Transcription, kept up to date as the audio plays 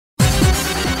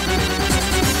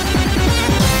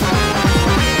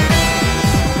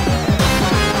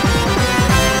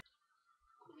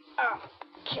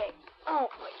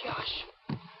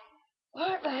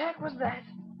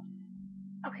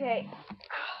Okay.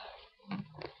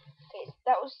 Okay,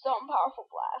 that was some powerful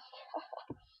blast.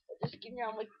 Just give me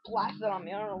like blasted on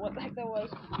me. I don't know what the heck that was.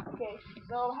 Okay,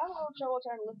 so I'm having a little trouble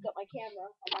trying to lift up my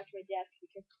camera on my desk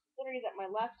because literally that my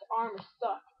left arm is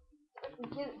stuck.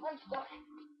 I'm stuck.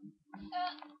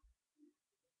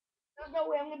 There's no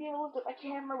way I'm gonna be able to lift up my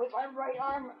camera with my right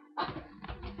arm.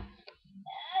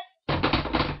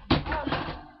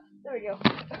 There we go.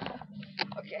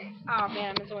 Okay. Oh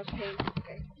man, I'm in so much pain.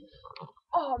 Okay.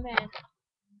 Oh man.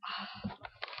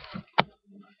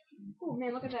 Oh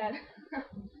man, look at that.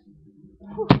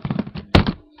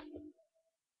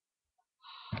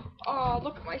 Oh,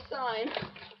 look at my sign.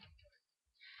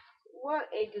 What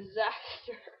a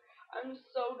disaster. I'm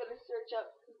so gonna search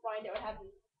up to find out what happened.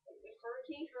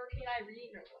 Hurricane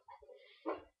Irene or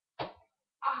something.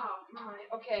 Oh my,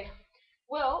 okay.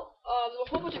 Well, there's a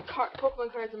whole bunch of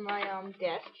Pokemon cards on my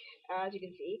desk, as you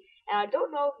can see. And I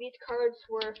don't know if these cards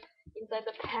were inside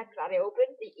the pack that I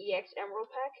opened, the EX Emerald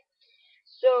pack.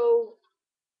 So,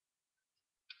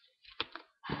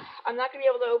 I'm not gonna be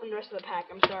able to open the rest of the pack.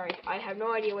 I'm sorry. I have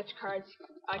no idea which cards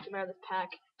came out of this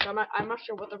pack. So I'm not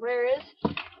sure what the rare is.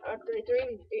 There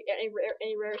even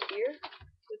any rares here.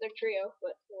 It's like trio,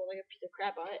 but like a piece of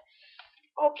crap on it.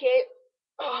 Okay.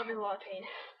 Oh, I'm in a lot of pain.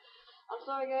 I'm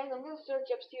sorry, guys. I'm gonna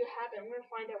search up, see what happened. I'm gonna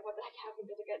find out what the heck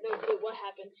happened because I got no clue what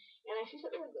happened. And I see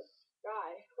something in the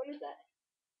sky. What is that?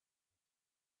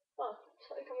 Oh,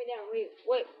 it's something coming down. Wait.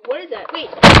 What is that?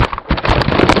 Wait.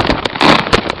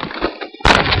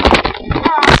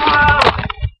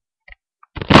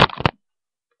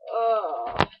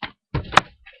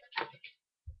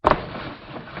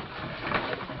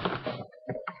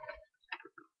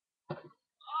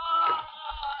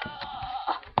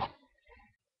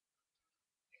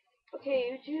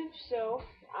 Okay, YouTube, so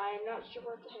I'm not sure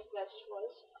what the heck that just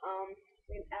was.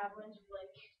 An avalanche of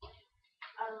like,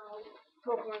 I don't know,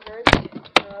 Pokemon cards.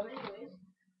 Anyways,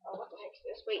 what the heck is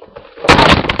this? Wait.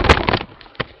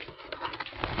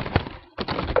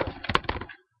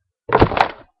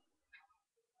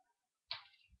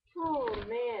 Oh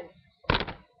man.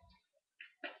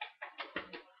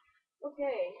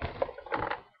 Okay.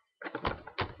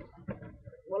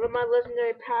 One of my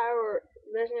legendary power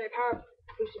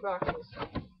booster boxes.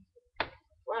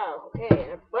 Wow, okay,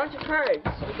 and a bunch of cards,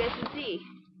 you guys can see.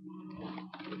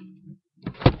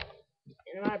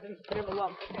 And I've been a bit of a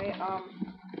lump, okay, okay. I'm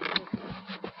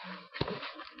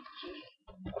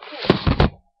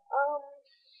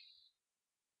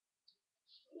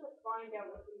gonna find out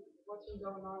what's been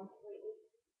going on lately.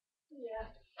 Yeah.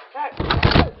 That,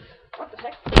 what the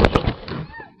heck?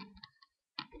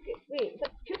 Okay, wait,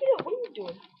 check it out, what are you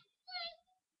doing?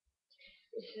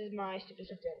 This is my stupid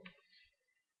stepdad.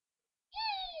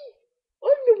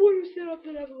 I'm the one who set up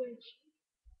that avalanche.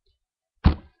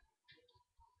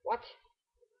 What?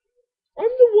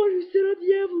 I'm the one who set up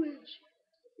the avalanche.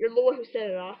 You're the one who set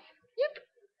it off.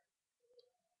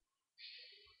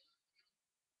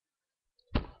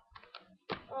 Yep.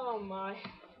 Oh my.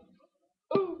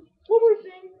 Oh, one more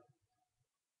thing.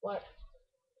 What?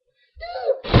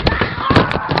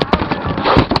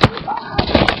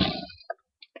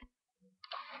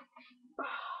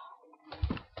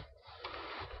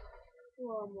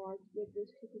 Oh my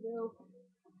goodness, Kikado.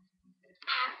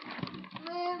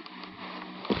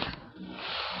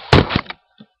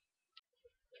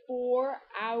 4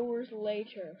 hours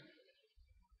later.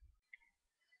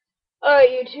 Alright,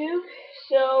 YouTube.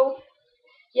 So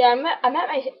yeah, I'm at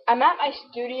my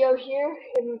studio here.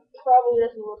 It probably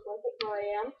doesn't look like it where I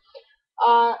am.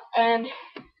 And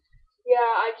yeah,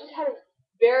 I just had a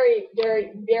very,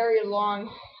 very, very long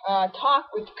talk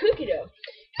with Kikado.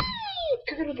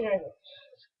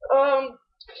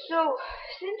 So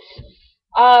since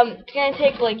it's gonna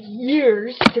take like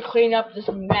years to clean up this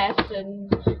mess and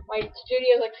my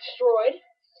studio is like destroyed,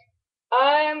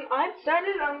 I've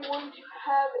decided I'm going to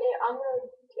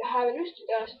have a new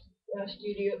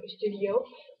studio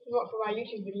for my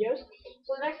YouTube videos. So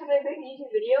the next time I make a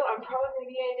YouTube video, I'm probably gonna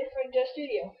be in a different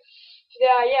studio. So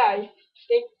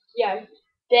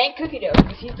thank Cookie Dough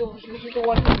because he's the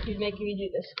one who's making me do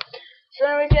this. So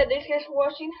anyways, yeah, thanks guys for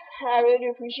watching. I really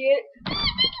do appreciate it.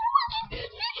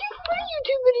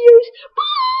 YouTube videos.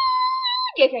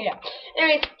 Bye. Okay, yeah.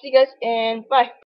 Anyways, see you guys and bye.